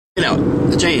Out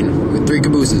the chain with 3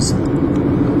 cabooses.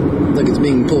 Look, it's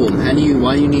being pulled. Why do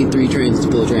you need 3 trains to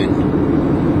pull a train?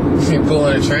 You're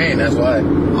pulling a train, that's why.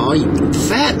 Oh, you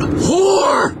fat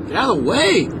whore! Get out of the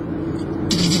way! No,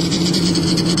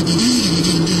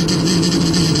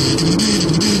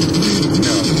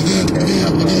 okay,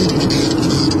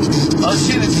 oh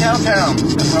shit, it's Cowtown.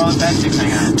 That's where all the fat chicks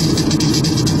hang out.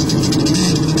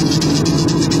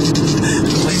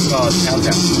 The place called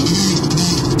Cowtown.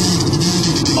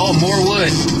 Oh, More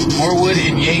Wood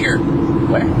and Jaeger.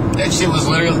 Where? That shit was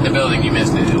literally the building. You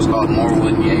missed it. It was called More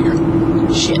Wood and Jaeger.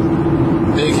 Shit.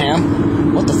 Big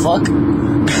Ham? What the fuck?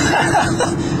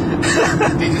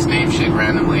 They just name shit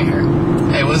randomly here.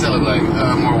 Hey, what does that look like?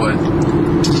 More Wood.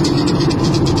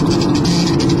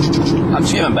 I'm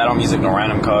just giving BattleMusic no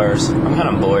random cars. I'm kind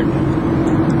of bored.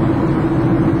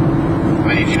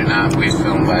 I need you to not please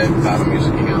film by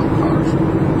BattleMusic, you know, cars.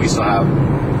 We still have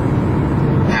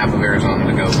half of Arizona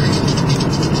to go through.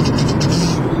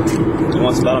 You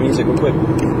want some BattleMusic real quick?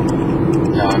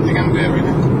 No, I think I'm good right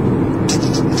now.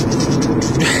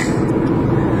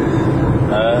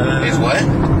 Is what?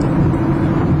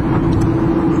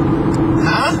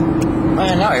 Huh?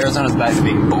 Man, now Arizona's back to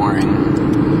being boring.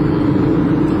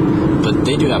 But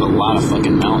they do have a lot of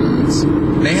fucking mountains.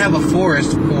 They have a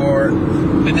forest for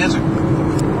the desert.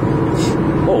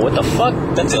 Oh, what the fuck?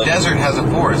 That's the desert has a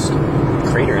forest.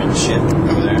 Crater and shit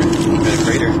over there. You got a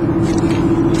crater.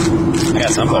 I got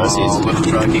sunflower seeds. Oh, little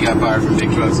truck. He got fired from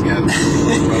big trucks again.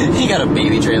 He got a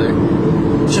baby trailer.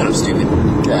 Shut up, stupid.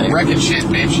 Wrecking shit,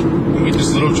 bitch. You get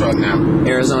this little truck now.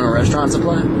 Arizona restaurant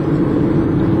supply?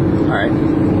 Alright.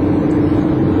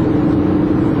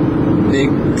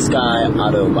 Big Sky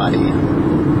Auto Body.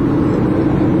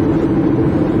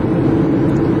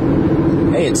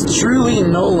 Hey, it's truly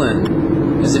Nolan.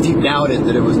 As if you doubted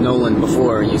that it was Nolan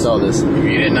before you saw this. If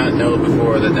you did not know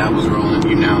before that was Roland,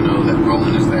 you now know that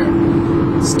Roland is there.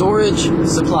 Storage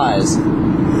supplies.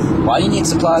 Why do you need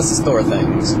supplies to store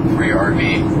things? For your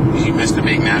RV. You missed a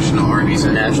big National RV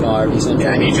Center. National RV Center?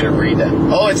 Yeah, I need you to read that.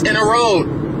 Oh, it's in a road!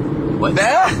 What?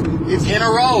 That? It's in a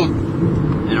road!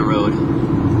 In a road.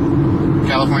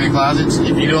 California closets.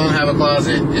 If you don't have a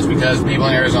closet, it's because people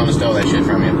in Arizona stole that shit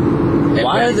from you.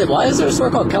 Why is there a store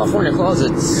called California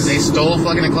Closets? Because they stole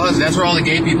fucking a closet. That's where all the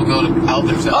gay people go to out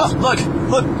themselves. Oh,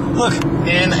 look.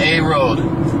 In a road.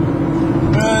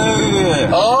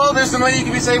 Oh, there's some money you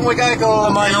can be saving with Geico.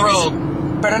 The money in a road.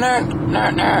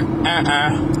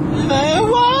 They're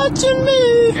watching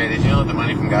me. Okay, did you know that the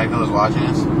money from Geico is watching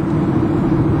us?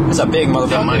 It's a big motherfucker.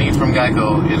 The money from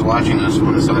Geico is watching us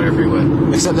on the side of the freeway.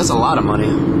 Except that's a lot of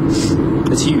money.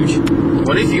 It's huge.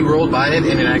 What if you rolled by it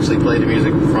and it actually played the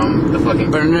music from the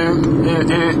fucking...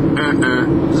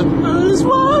 Just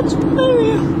watch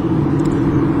me.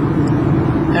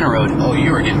 In a road. Oh,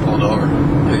 you were getting pulled over.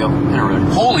 There we go. In a road.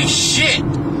 Holy shit!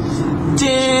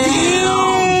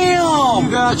 Damn!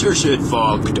 You got your shit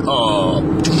fucked up.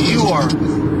 You are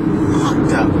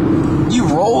fucked up. You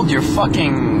rolled your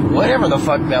fucking... whatever the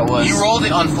fuck that was. You rolled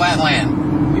it on flat land.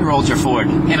 You rolled your Ford.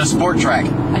 In a sport track.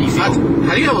 How do you feel?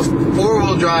 How do you have a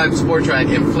 4-wheel drive sport track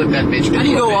and flip that bitch into a fence? How do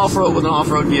you go off-road with an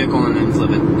off-road vehicle and then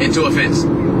flip it? Into a fence.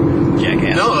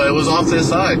 Jackass. No, it was off to the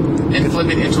side. And flip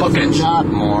it into a fence. Shot,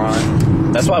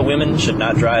 moron. That's why women should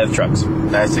not drive trucks.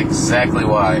 That's exactly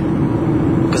why.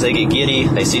 Because they get giddy,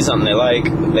 they see something they like,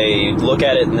 they look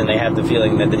at it, and then they have the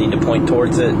feeling that they need to point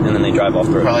towards it, and then they drive off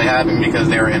the road. Probably happened because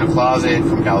they were in a closet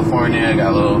from California,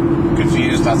 got a little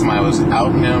confused, thought somebody was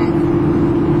outing them.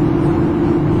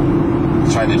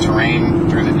 Tried the terrain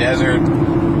through the desert.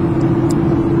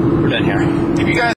 We're done here. If you guys